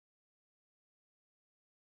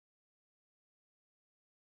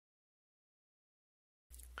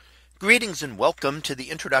Greetings and welcome to the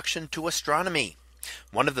introduction to astronomy.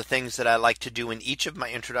 One of the things that I like to do in each of my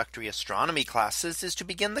introductory astronomy classes is to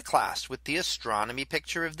begin the class with the astronomy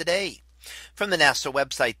picture of the day from the NASA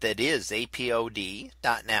website, that is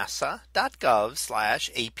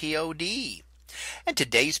apod.nasa.gov/apod. And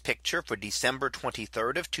today's picture for December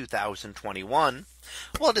 23rd of 2021.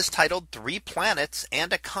 Well, it is titled Three Planets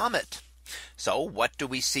and a Comet. So what do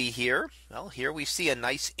we see here? Well, here we see a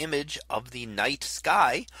nice image of the night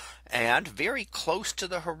sky, and very close to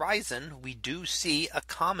the horizon we do see a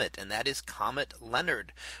comet, and that is Comet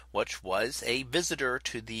Leonard, which was a visitor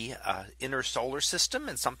to the inner solar system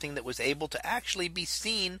and something that was able to actually be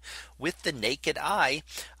seen with the naked eye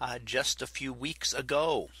just a few weeks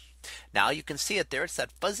ago. Now you can see it there. It's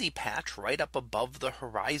that fuzzy patch right up above the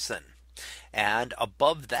horizon. And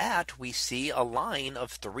above that we see a line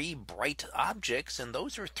of three bright objects, and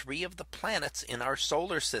those are three of the planets in our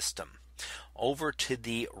solar system. Over to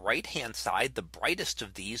the right hand side, the brightest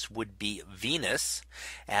of these would be Venus.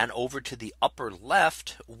 And over to the upper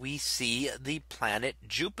left, we see the planet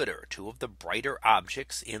Jupiter, two of the brighter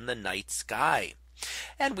objects in the night sky.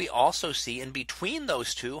 And we also see in between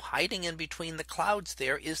those two, hiding in between the clouds,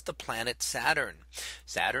 there is the planet Saturn.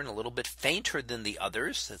 Saturn a little bit fainter than the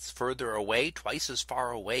others. It's further away, twice as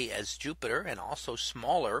far away as Jupiter, and also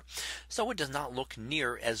smaller. So it does not look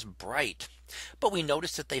near as bright. But we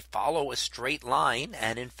notice that they follow a straight line,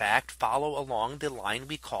 and in fact follow along the line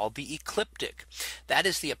we call the ecliptic. That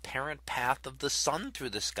is the apparent path of the sun through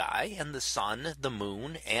the sky, and the sun, the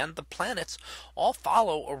moon, and the planets all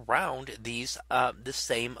follow around these the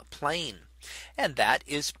same plane. And that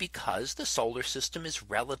is because the solar system is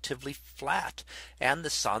relatively flat, and the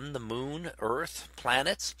sun, the moon, earth,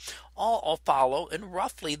 planets all follow in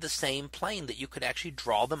roughly the same plane, that you could actually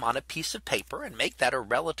draw them on a piece of paper and make that a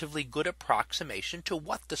relatively good approximation to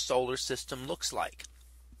what the solar system looks like.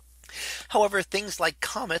 However, things like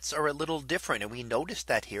comets are a little different, and we notice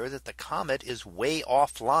that here, that the comet is way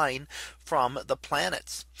offline from the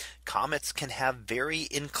planets. Comets can have very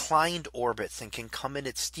inclined orbits and can come in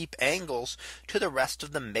at steep angles to the rest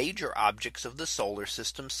of the major objects of the solar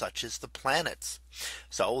system, such as the planets.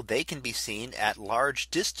 So they can be seen at large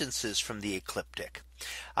distances from the ecliptic.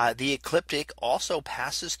 The ecliptic also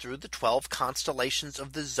passes through the 12 constellations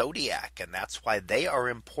of the zodiac, and that's why they are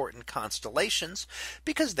important constellations,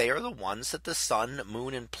 because they are the ones that the sun,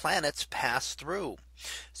 moon, and planets pass through.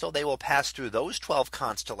 So they will pass through those 12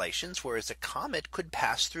 constellations, whereas a comet could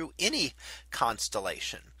pass through any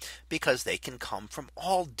constellation, because they can come from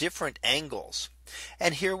all different angles.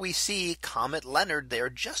 And here we see Comet Leonard there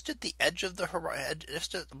just at the edge of the horizon,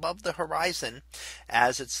 just above the horizon,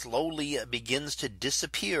 as it slowly begins to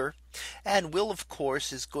disappear, and will of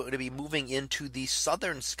course is going to be moving into the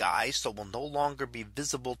southern sky. So will no longer be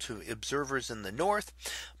visible to observers in the north,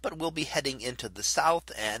 but will be heading into the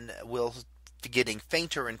south, and will getting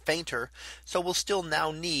fainter and fainter. So we'll still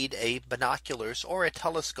now need a binoculars or a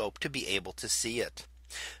telescope to be able to see it.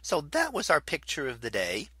 So that was our picture of the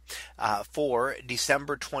day for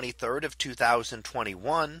December 23rd of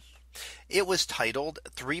 2021. It was titled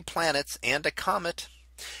Three Planets and a Comet.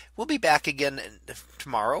 We'll be back again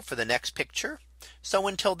tomorrow for the next picture. So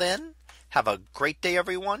until then, have a great day,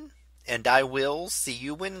 everyone, and I will see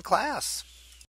you in class.